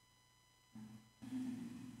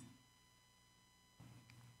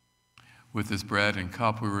 With this bread and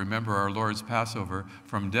cup, we remember our Lord's Passover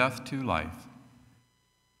from death to life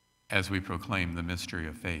as we proclaim the mystery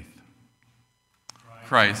of faith.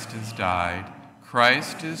 Christ has died.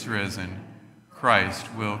 Christ is risen.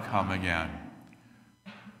 Christ will come again.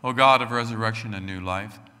 O God of resurrection and new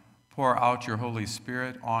life, pour out your Holy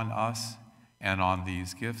Spirit on us and on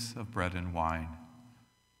these gifts of bread and wine.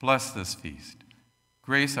 Bless this feast.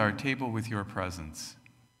 Grace our table with your presence.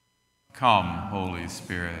 Come, Holy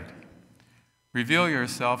Spirit. Reveal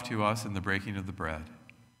yourself to us in the breaking of the bread.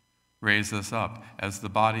 Raise us up as the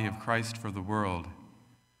body of Christ for the world.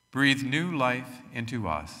 Breathe new life into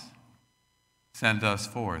us. Send us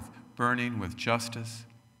forth burning with justice,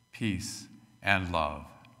 peace, and love.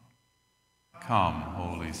 Come,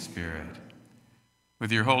 Holy Spirit.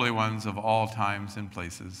 With your holy ones of all times and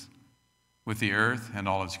places, with the earth and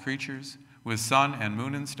all its creatures, with sun and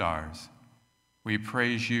moon and stars, we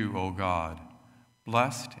praise you, O God,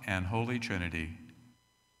 blessed and holy Trinity,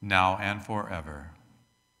 now and forever.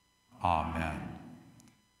 Amen.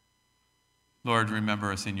 Lord,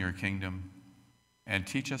 remember us in your kingdom and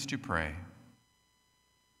teach us to pray.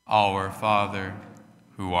 Our Father,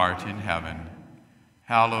 who art in heaven,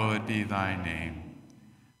 hallowed be thy name.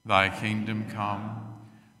 Thy kingdom come,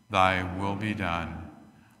 thy will be done,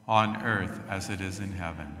 on earth as it is in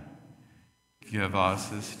heaven. Give us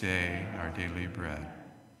this day our daily bread,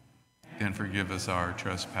 and forgive us our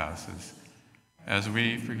trespasses, as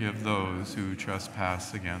we forgive those who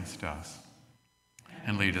trespass against us.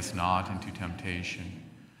 And lead us not into temptation,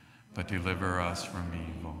 but deliver us from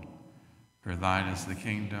evil. For thine is the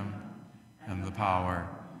kingdom, and the power,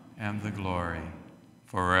 and the glory,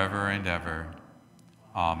 forever and ever.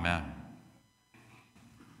 Amen.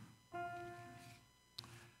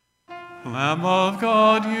 Lamb of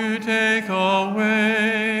God, you take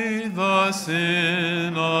away the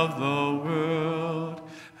sin of the world.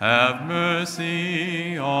 have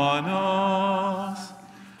mercy on us.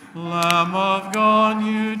 Lamb of God,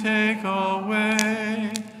 you take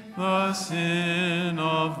away the sin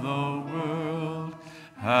of the world.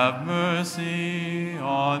 Have mercy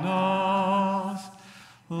on us.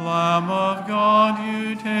 Lamb of God,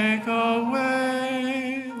 you take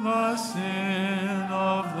away the sin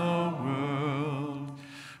of the world.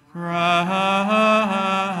 Grant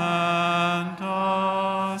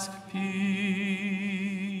us peace.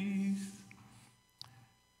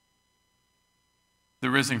 The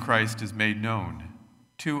risen Christ is made known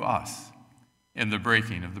to us in the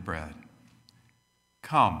breaking of the bread.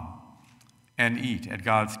 Come and eat at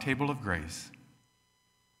God's table of grace.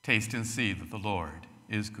 Taste and see that the Lord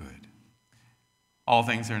is good. All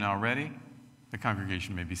things are now ready. The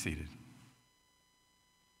congregation may be seated.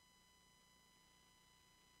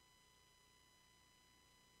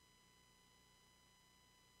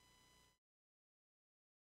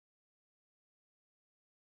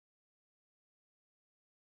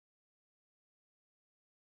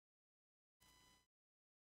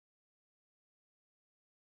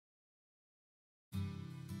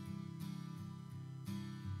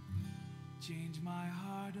 Change my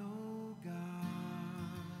heart, oh God,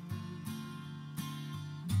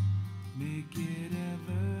 make it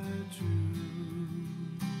ever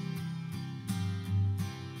true.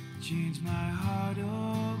 Change my heart,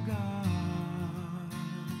 oh God,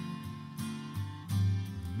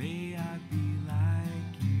 may I be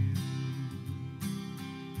like you.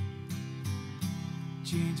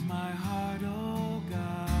 Change my heart, oh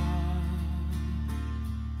God,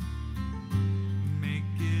 make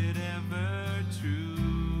it ever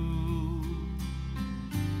true.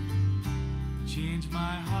 Change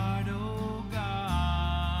my heart, oh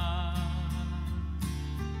God,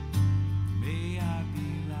 may I be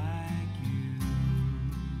like you.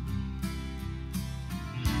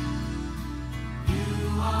 You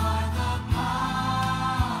are the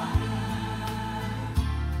potter,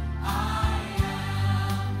 I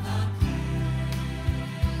am the clay.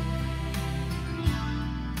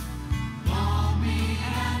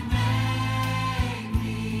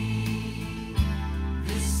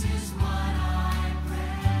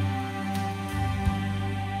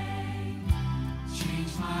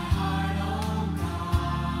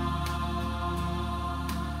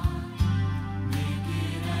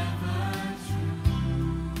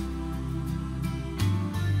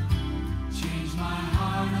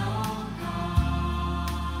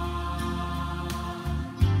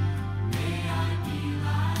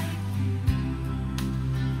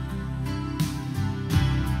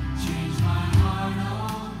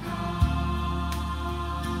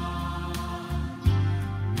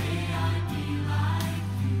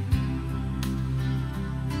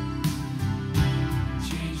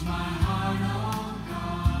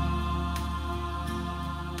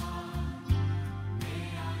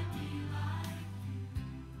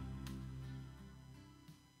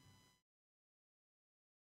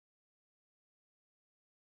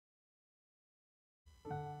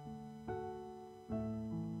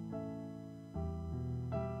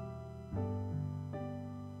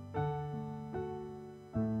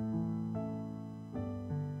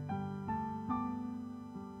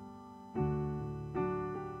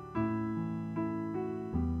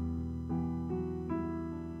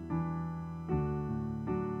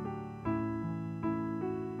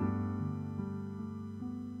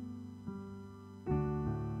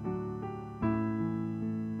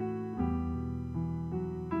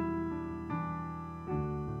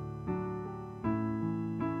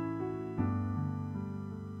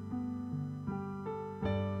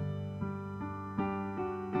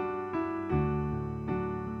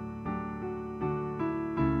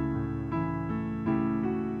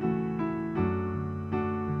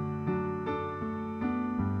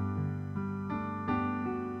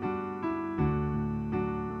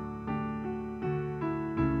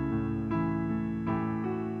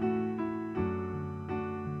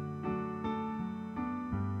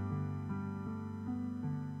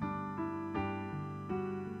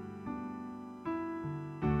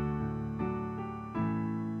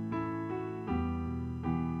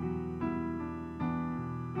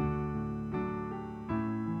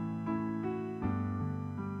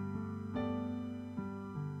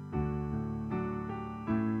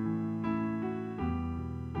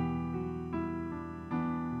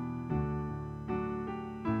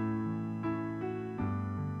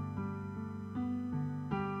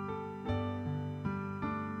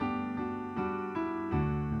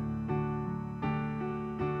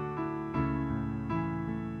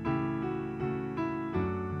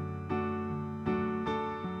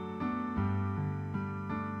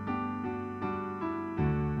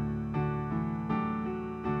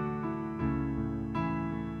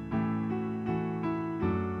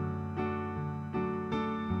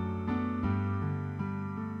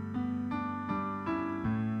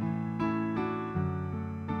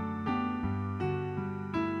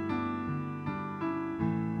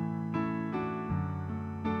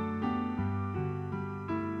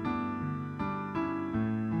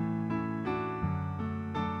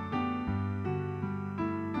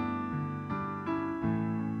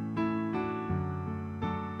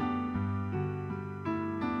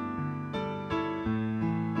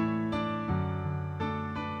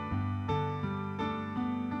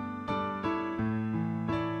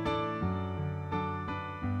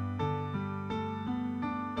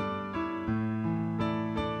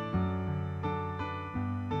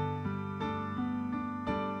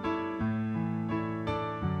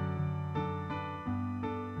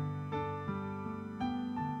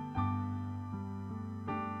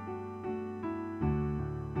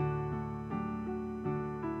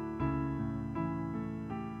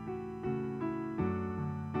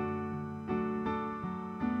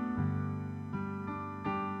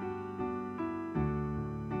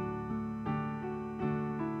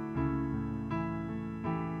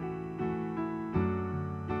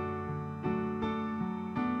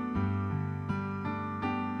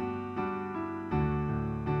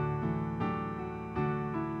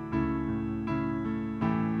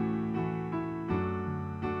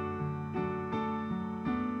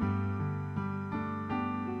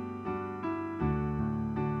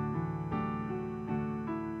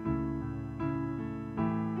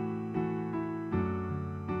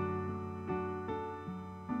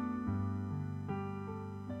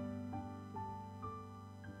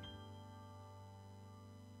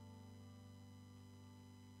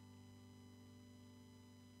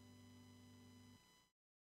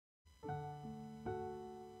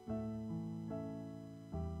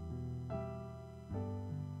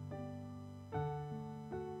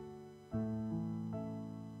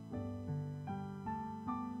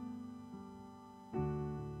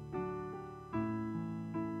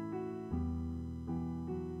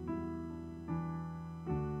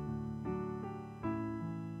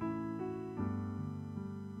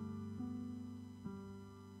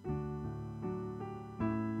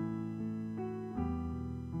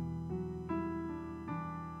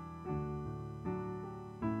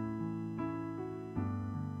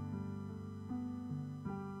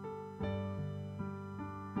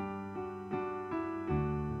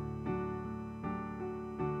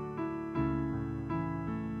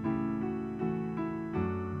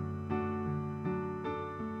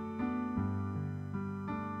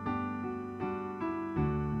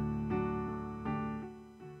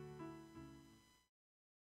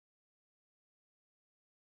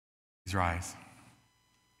 rise.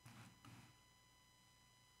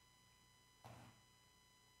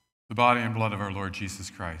 The body and blood of our Lord Jesus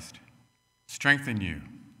Christ strengthen you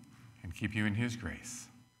and keep you in his grace.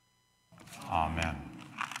 Amen.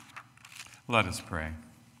 Let us pray.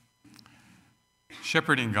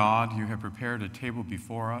 Shepherding God, you have prepared a table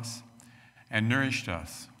before us and nourished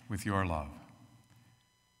us with your love.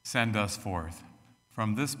 Send us forth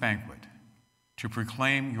from this banquet to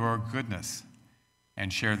proclaim your goodness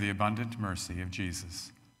and share the abundant mercy of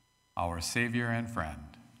Jesus, our Savior and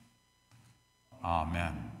friend.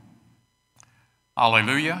 Amen.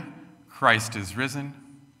 Alleluia. Christ is risen.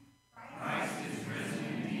 Christ is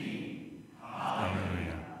risen indeed.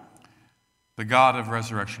 Alleluia. The God of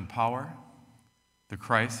resurrection power, the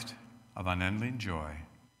Christ of unending joy,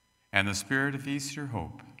 and the Spirit of Easter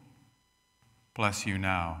hope, bless you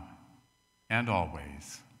now and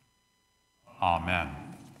always.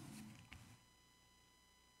 Amen.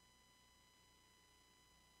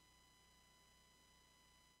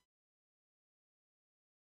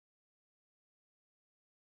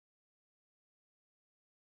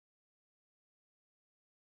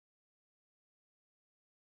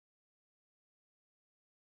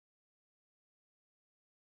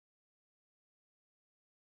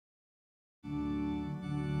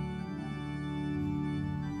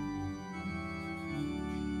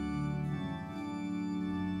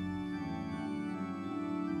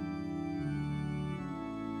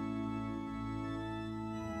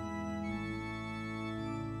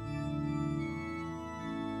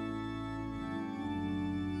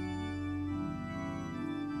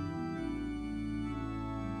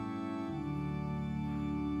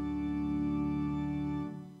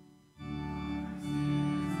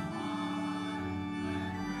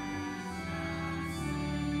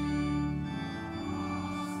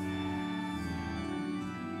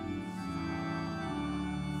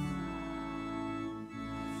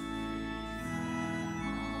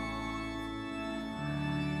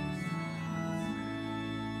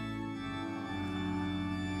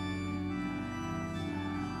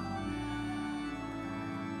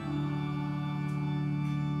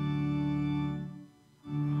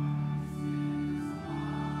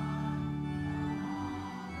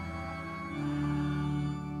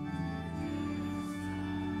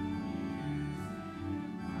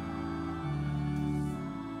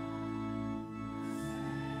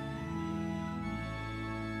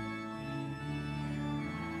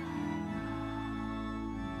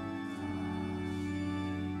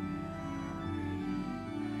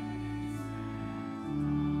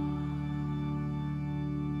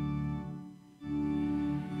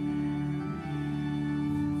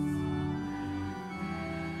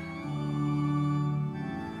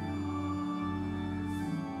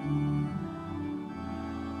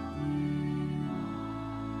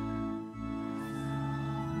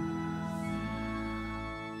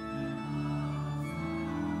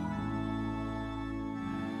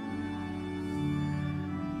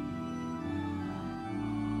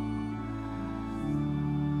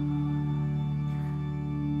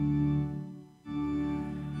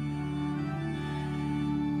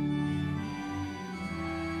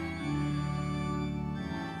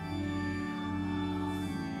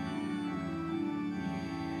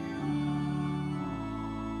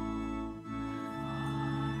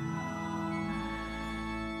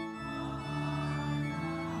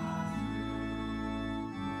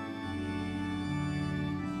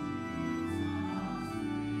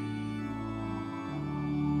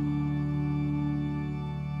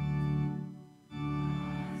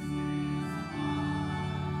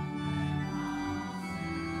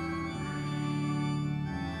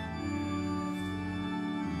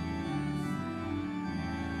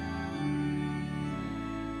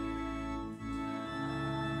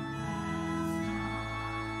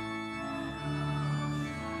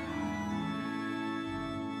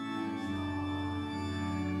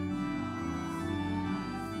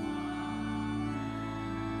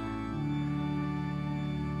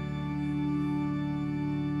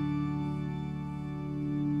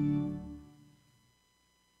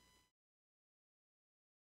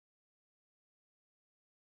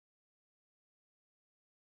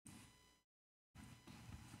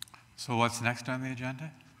 So what's next on the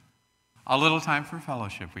agenda? A little time for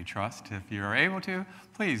fellowship, we trust. If you are able to,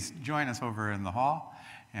 please join us over in the hall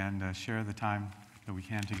and share the time that we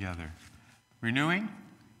can together. Renewing,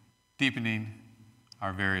 deepening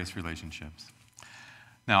our various relationships.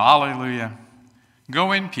 Now, alleluia.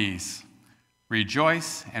 Go in peace.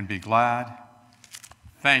 Rejoice and be glad.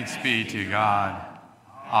 Thanks be to God.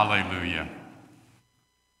 Alleluia.